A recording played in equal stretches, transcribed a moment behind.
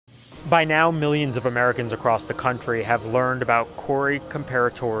By now, millions of Americans across the country have learned about Corey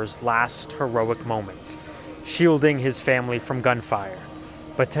Comperatore's last heroic moments, shielding his family from gunfire.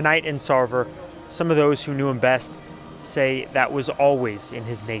 But tonight in Sarver, some of those who knew him best say that was always in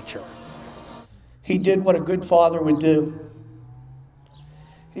his nature. He did what a good father would do.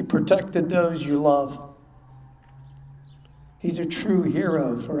 He protected those you love. He's a true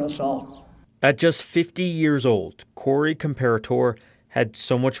hero for us all. At just 50 years old, Corey Comperatore had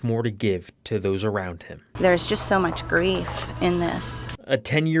so much more to give to those around him. There's just so much grief in this. A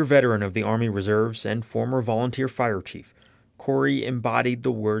 10-year veteran of the Army Reserves and former volunteer fire chief, Corey embodied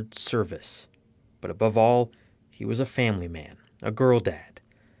the word service. But above all, he was a family man, a girl dad.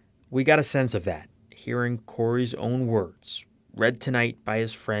 We got a sense of that, hearing Corey's own words, read tonight by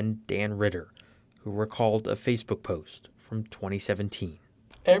his friend Dan Ritter, who recalled a Facebook post from 2017.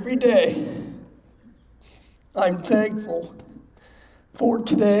 Every day, I'm thankful for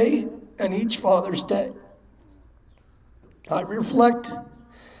today and each Father's Day. I reflect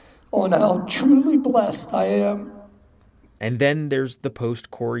on how truly blessed I am. And then there's the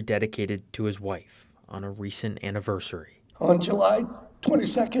post Corey dedicated to his wife on a recent anniversary. On July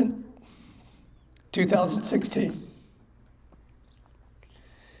 22nd, 2016.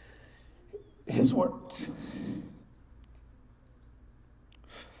 His words.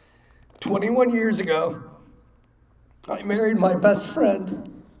 21 years ago, I married my best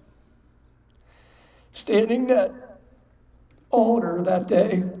friend. Standing at altar that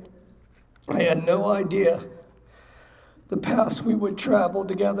day, I had no idea the paths we would travel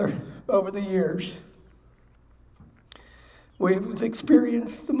together over the years. We've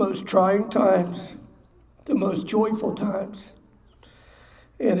experienced the most trying times, the most joyful times.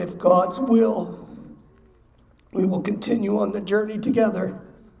 And if God's will, we will continue on the journey together.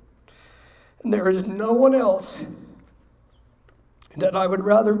 And there is no one else that I would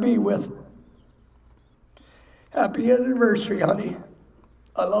rather be with. Happy anniversary, honey.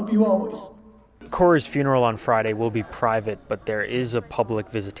 I love you always. Corey's funeral on Friday will be private, but there is a public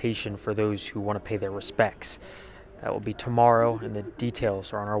visitation for those who want to pay their respects. That will be tomorrow, and the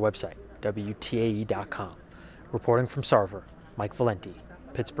details are on our website, WTAE.com. Reporting from Sarver, Mike Valenti,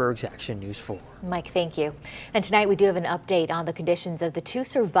 Pittsburgh's Action News 4. Mike, thank you. And tonight we do have an update on the conditions of the two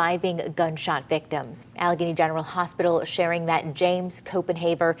surviving gunshot victims. Allegheny General Hospital sharing that James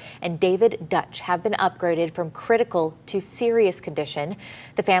Copenhaver and David Dutch have been upgraded from critical to serious condition.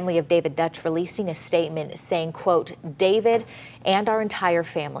 The family of David Dutch releasing a statement saying, quote, David and our entire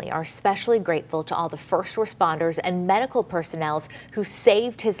family are especially grateful to all the first responders and medical personnel who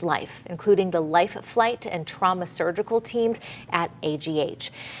saved his life, including the life flight and trauma surgical teams at AGH.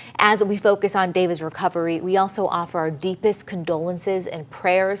 As we focus on David's recovery, we also offer our deepest condolences and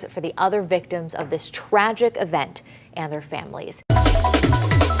prayers for the other victims of this tragic event and their families.